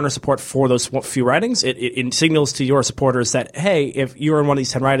helps garner support for those few ridings. It signals to your supporters that, hey, if you're in one of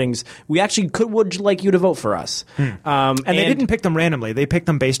these 10 ridings, we actually would like you to vote for us. And they didn't pick them randomly. They picked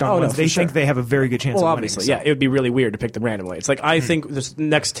them based on ones they think they have a very good chance of winning. Obviously, yeah. It would be really weird to pick them randomly. It's like, I think the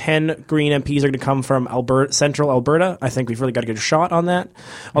next 10 Green MPs are going to come from central Alberta. I think we've really got to get a shot on that.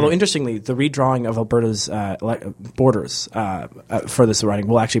 Although, interestingly, the redrawing of Alberta's borders for this riding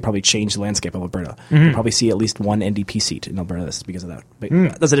will actually probably change the landscape of Alberta. You'll probably see at least one NDP seat in Alberta because of that. But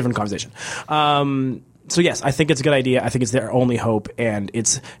that's a different conversation. So yes, I think it's a good idea. I think it's their only hope, and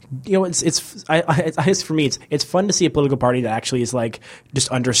it's for me, it's fun to see a political party that actually is like just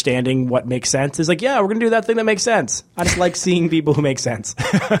understanding what makes sense. It's like, yeah, we're gonna do that thing that makes sense. I just like seeing people who make sense.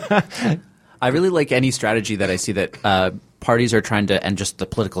 I really like any strategy that I see that parties are trying to, and just the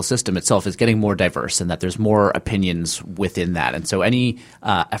political system itself is getting more diverse, and that there's more opinions within that. And so any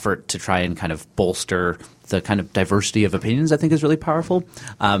effort to try and kind of bolster the kind of diversity of opinions, I think, is really powerful.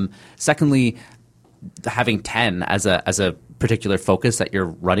 Secondly, having 10 as a particular focus that you're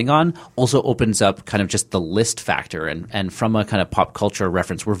running on also opens up kind of just the list factor. And from a kind of pop culture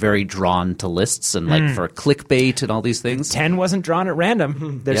reference, we're very drawn to lists and like for clickbait and all these things. 10 wasn't drawn at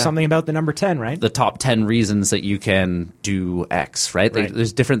random. There's something about the number 10, right? The top 10 reasons that you can do X, right?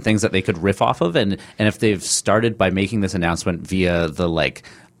 There's different things that they could riff off of. And if they've started by making this announcement via the like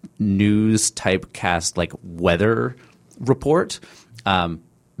news typecast, like weather report,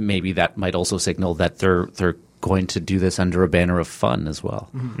 maybe that might also signal that they're going to do this under a banner of fun as well.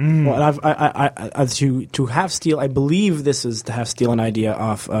 Well, and to have Steele, I believe this is to have Steele an idea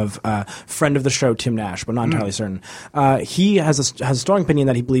of friend of the show Tim Nash, but not entirely certain. He has a strong opinion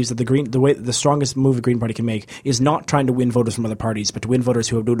that he believes that the strongest move the Green Party can make is not trying to win voters from other parties, but to win voters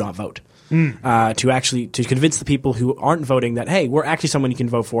who do not vote. To convince the people who aren't voting that, hey, we're actually someone you can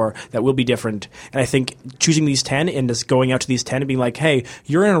vote for that will be different. And I think choosing these 10 and just going out to these 10 and being like, hey,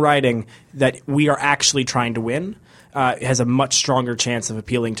 you're in a riding that we are actually trying to win, has a much stronger chance of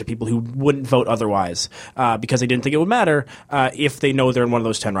appealing to people who wouldn't vote otherwise because they didn't think it would matter if they know they're in one of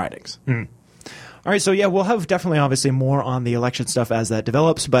those 10 ridings. All right, so yeah, we'll have definitely obviously more on the election stuff as that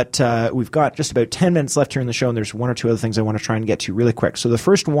develops, but we've got just about 10 minutes left here in the show, and there's one or two other things I want to try and get to really quick. So the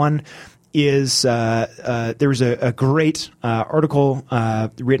first one is there was a great article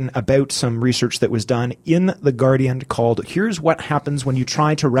written about some research that was done in The Guardian called "Here's What Happens When You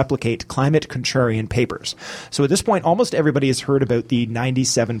Try to Replicate Climate Contrarian Papers." So at this point, almost everybody has heard about the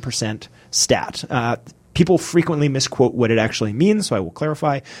 97% stat. People frequently misquote what it actually means, so I will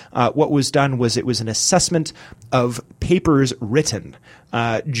clarify. What was done was it was an assessment of papers written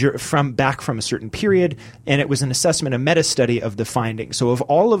from a certain period, and it was an assessment, a meta-study of the findings. So of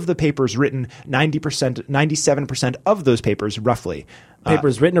all of the papers written, 97% of those papers, roughly.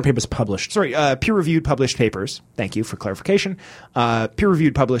 Papers written or papers published? Sorry, peer-reviewed published papers. Thank you for clarification.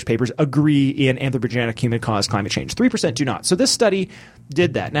 Peer-reviewed published papers agree in anthropogenic human-caused climate change. 3% do not. So this study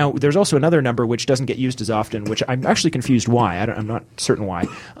did that. Now, there's also another number which doesn't get used as often, which I'm actually confused why. I'm not certain why.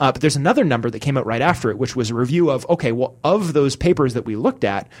 But there's another number that came out right after it, which was a review of, okay, well, of those papers that we looked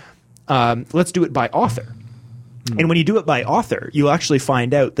at, let's do it by author. And when you do it by author, you'll actually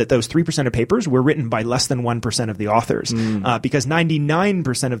find out that those 3% of papers were written by less than 1% of the authors, because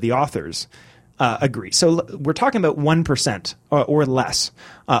 99% of the authors agree. So we're talking about 1% or less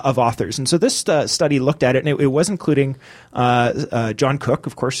of authors. And so this study looked at it, and it was including John Cook,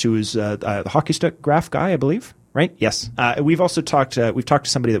 of course, who is the hockey stick graph guy, I believe. Right? Yes. We've also talked to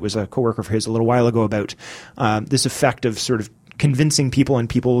somebody that was a coworker of his a little while ago about this effect of sort of convincing people and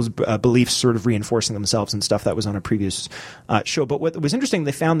people's beliefs sort of reinforcing themselves and stuff. That was on a previous show. But what was interesting,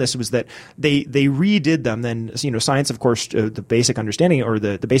 they found this was that they redid them. Then, science, of course, the basic understanding or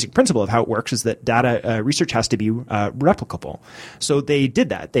the basic principle of how it works is that data research has to be replicable. So they did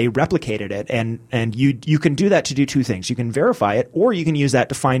that. They replicated it, and you can do that to do two things. You can verify it, or you can use that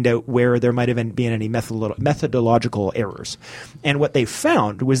to find out where there might have been any methodological errors. And what they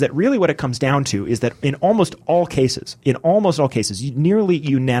found was that really what it comes down to is that in almost all cases, nearly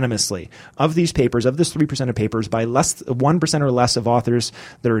unanimously, of these papers, of this 3% of papers, by 1% or less of authors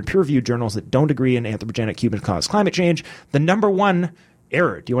that are in peer-reviewed journals that don't agree in anthropogenic human-caused climate change, the number one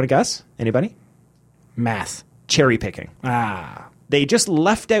error, do you want to guess? Anybody? Math. Cherry picking. They just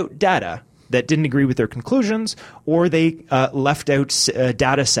left out data that didn't agree with their conclusions, or they left out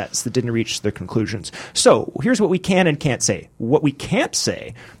data sets that didn't reach their conclusions. So here's what we can and can't say. What we can't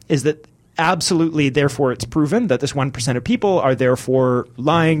say is that absolutely, therefore, it's proven that this 1% of people are therefore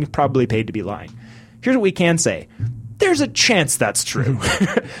lying, probably paid to be lying. Here's what we can say. There's a chance that's true.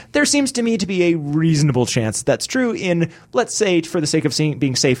 There seems to me to be a reasonable chance that's true in, let's say, for the sake of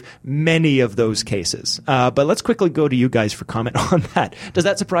being safe, many of those cases. But let's quickly go to you guys for comment on that. Does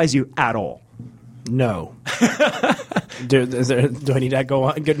that surprise you at all? No. Do I need to go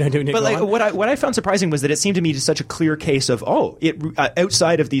on? What I found surprising was that it seemed to me to such a clear case of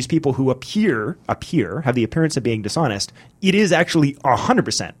outside of these people who appear have the appearance of being dishonest, it is actually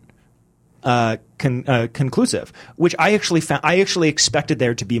 100% conclusive, which I actually found. I actually expected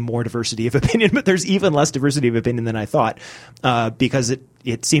there to be more diversity of opinion, but there's even less diversity of opinion than I thought, because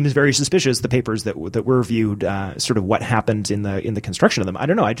it seems very suspicious, the papers that were reviewed, sort of what happened in the construction of them. I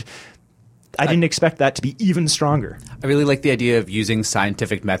don't know. I didn't expect that to be even stronger. I really like the idea of using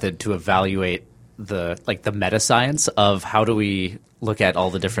scientific method to evaluate the meta science of how do we look at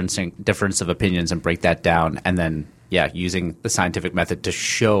all the difference of opinions and break that down, and then using the scientific method to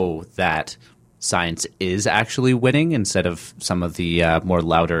show that science is actually winning instead of some of the more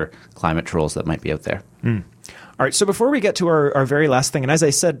louder climate trolls that might be out there. All right, so before we get to our very last thing, and as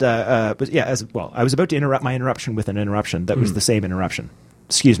I said, I was about to interrupt my interruption with an interruption that was the same interruption.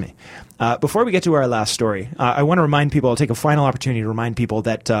 Excuse me. Before we get to our last story, I want to remind people, I'll take a final opportunity to remind people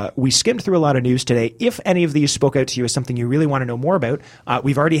that we skimmed through a lot of news today. If any of these spoke out to you as something you really want to know more about,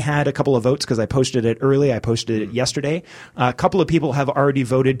 we've already had a couple of votes because I posted it early. I posted it yesterday. A couple of people have already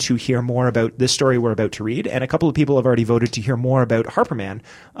voted to hear more about this story we're about to read, and a couple of people have already voted to hear more about Harperman.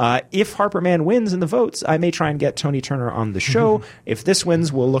 If Harperman wins in the votes, I may try and get Tony Turner on the show. If this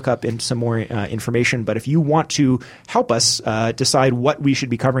wins, we'll look up into some more information. But if you want to help us decide what we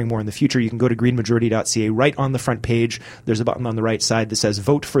should be covering more in the future, you can go to greenmajority.ca. Right on the front page, there's a button on the right side that says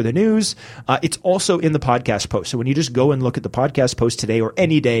vote for the news. It's also in the podcast post. So when you just go and look at the podcast post today or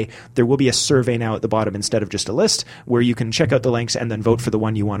any day, there will be a survey now at the bottom instead of just a list where you can check out the links and then vote for the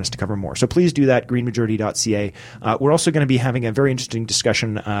one you want us to cover more. So please do that, greenmajority.ca. We're also going to be having a very interesting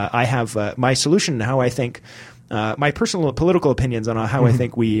discussion. I have my solution to how I think my personal political opinions on how I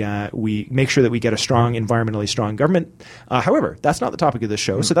think we make sure that we get a strong, environmentally strong government. However, that's not the topic of this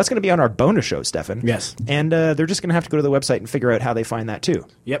show, so that's going to be on our bonus show, Stefan. Yes. And they're just going to have to go to the website and figure out how they find that too.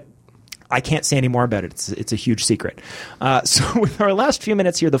 Yep. I can't say any more about it. It's a huge secret. So with our last few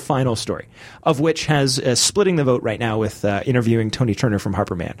minutes here, the final story, of which has splitting the vote right now with interviewing Tony Turner from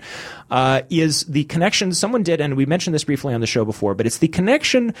Harperman, is the connection someone did, and we mentioned this briefly on the show before, but it's the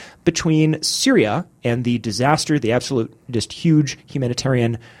connection between Syria and the disaster, the absolute just huge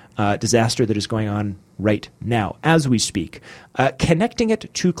humanitarian disaster that is going on right now as we speak, connecting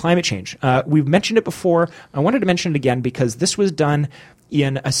it to climate change. We've mentioned it before. I wanted to mention it again because this was done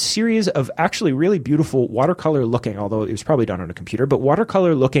in a series of actually really beautiful watercolor-looking, although it was probably done on a computer, but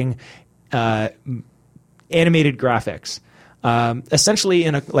watercolor-looking animated graphics, essentially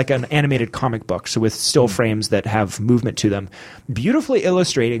in like an animated comic book, so with still frames that have movement to them, beautifully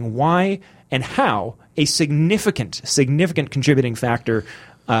illustrating why and how a significant contributing factor,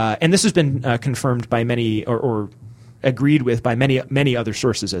 and this has been confirmed by many or agreed with by many other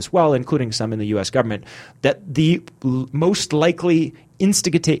sources as well, including some in the U.S. government, that the most likely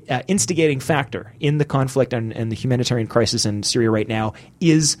instigating factor in the conflict and the humanitarian crisis in Syria right now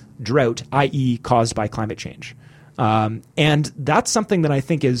is drought, i.e. caused by climate change. And that's something that I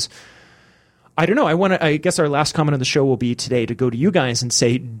think is, I don't know, I guess our last comment on the show will be today to go to you guys and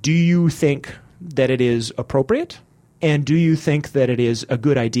say, do you think that it is appropriate? And do you think that it is a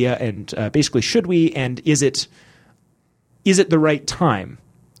good idea? And basically, should we? And is it the right time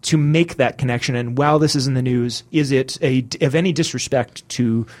to make that connection? And while this is in the news, is it of any disrespect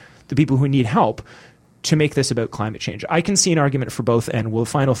to the people who need help to make this about climate change? I can see an argument for both, and the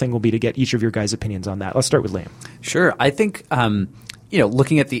final thing will be to get each of your guys' opinions on that. Let's start with Liam. Sure. I think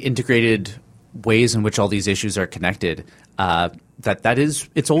looking at the integrated ways in which all these issues are connected,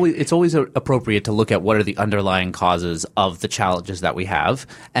 it's always appropriate to look at what are the underlying causes of the challenges that we have,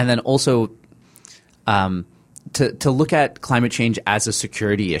 and then also to look at climate change as a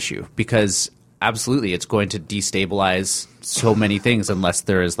security issue, because absolutely it's going to destabilize so many things unless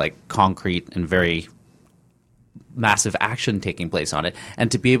there is like concrete and very massive action taking place on it. And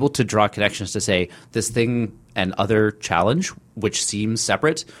to be able to draw connections to say this thing and other challenge, which seems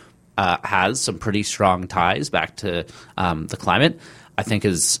separate, has some pretty strong ties back to the climate, I think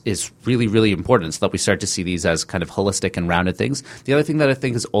is really, really important, so that we start to see these as kind of holistic and rounded things. The other thing that I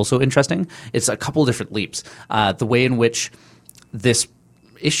think is also interesting is a couple different leaps. The way in which this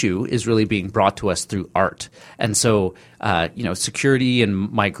issue is really being brought to us through art. And so, security and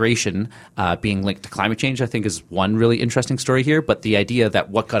migration being linked to climate change, I think, is one really interesting story here. But the idea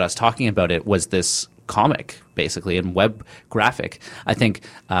that what got us talking about it was this comic, basically, and web graphic, I think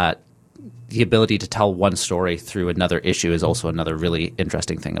the ability to tell one story through another issue is also another really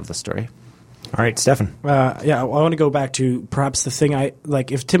interesting thing of the story. All right, Stefan. I want to go back to perhaps the thing I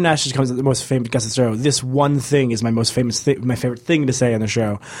like. If Tim Nash becomes the most famous guest on the show, this one thing is my most famous, my favorite thing to say on the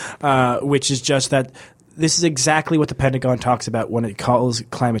show, which is just that this is exactly what the Pentagon talks about when it calls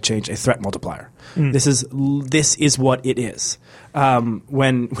climate change a threat multiplier. This is what it is.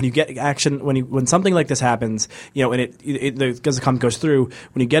 When you get action, when something like this happens, and the comment goes through,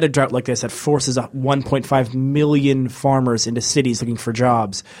 when you get a drought like this that forces 1.5 million farmers into cities looking for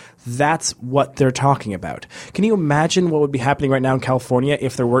jobs, that's what they're talking about. Can you imagine what would be happening right now in California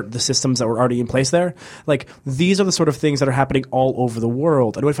if there weren't the systems that were already in place there? Like, these are the sort of things that are happening all over the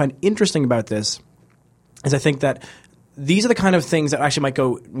world. And what I find interesting about this is I think that these are the kind of things that actually might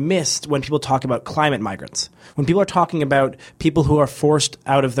go missed when people talk about climate migrants. When people are talking about people who are forced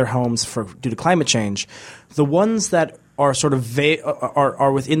out of their homes due to climate change, the ones that are sort of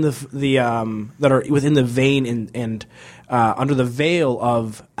are within that are within the vein and under the veil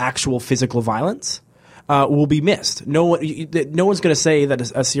of actual physical violence will be missed. No one's going to say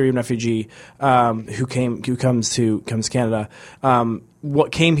that a Syrian refugee who comes to Canada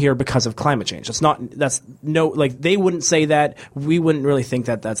what came here because of climate change. They wouldn't say that. We wouldn't really think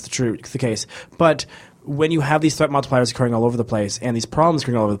that that's the case. But when you have these threat multipliers occurring all over the place and these problems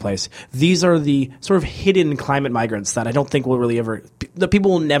occurring all over the place, these are the sort of hidden climate migrants that I don't think the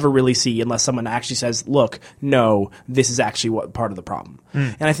people will never really see unless someone actually says, look, no, this is actually what part of the problem.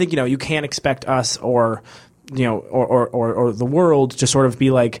 And I think, you can't expect us or the world to sort of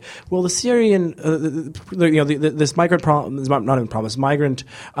be like, well, the Syrian, this migrant problem is not even a problem, it's migrant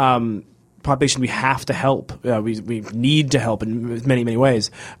population we have to help. We need to help in many, many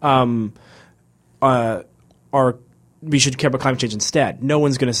ways. We should care about climate change instead. No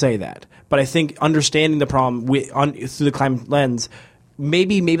one's going to say that. But I think understanding the problem through the climate lens,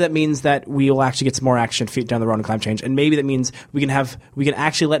 maybe that means that we will actually get some more action feet down the road on climate change, and maybe that means we can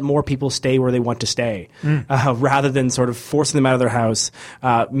actually let more people stay where they want to stay, rather than sort of forcing them out of their house,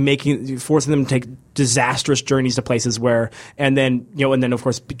 forcing them to take disastrous journeys to places and then of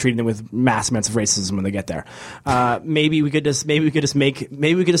course treating them with mass amounts of racism when they get there. Maybe we could just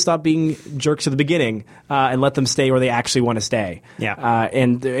stop being jerks at the beginning and let them stay where they actually want to stay. Yeah.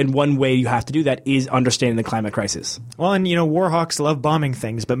 And one way you have to do that is understanding the climate crisis. Well, and warhawks love bombing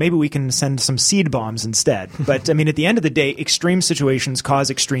things, but maybe we can send some seed bombs instead. But I mean, at the end of the day, extreme situations cause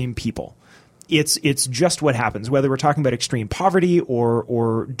extreme people. It's just what happens, whether we're talking about extreme poverty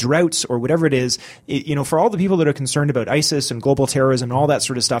or droughts or whatever it is. For all the people that are concerned about ISIS and global terrorism and all that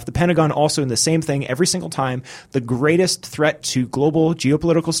sort of stuff, the Pentagon also in the same thing every single time. The greatest threat to global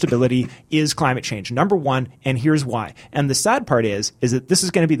geopolitical stability is climate change. Number one, and here's why. And the sad part is that this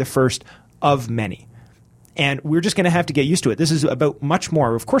is going to be the first of many. And we're just going to have to get used to it. This is about much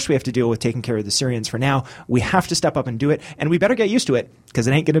more. Of course, we have to deal with taking care of the Syrians for now. We have to step up and do it. And we better get used to it because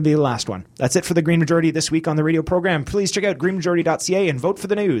it ain't going to be the last one. That's it for the Green Majority this week on the radio program. Please check out greenmajority.ca and vote for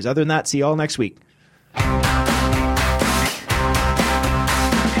the news. Other than that, see you all next week.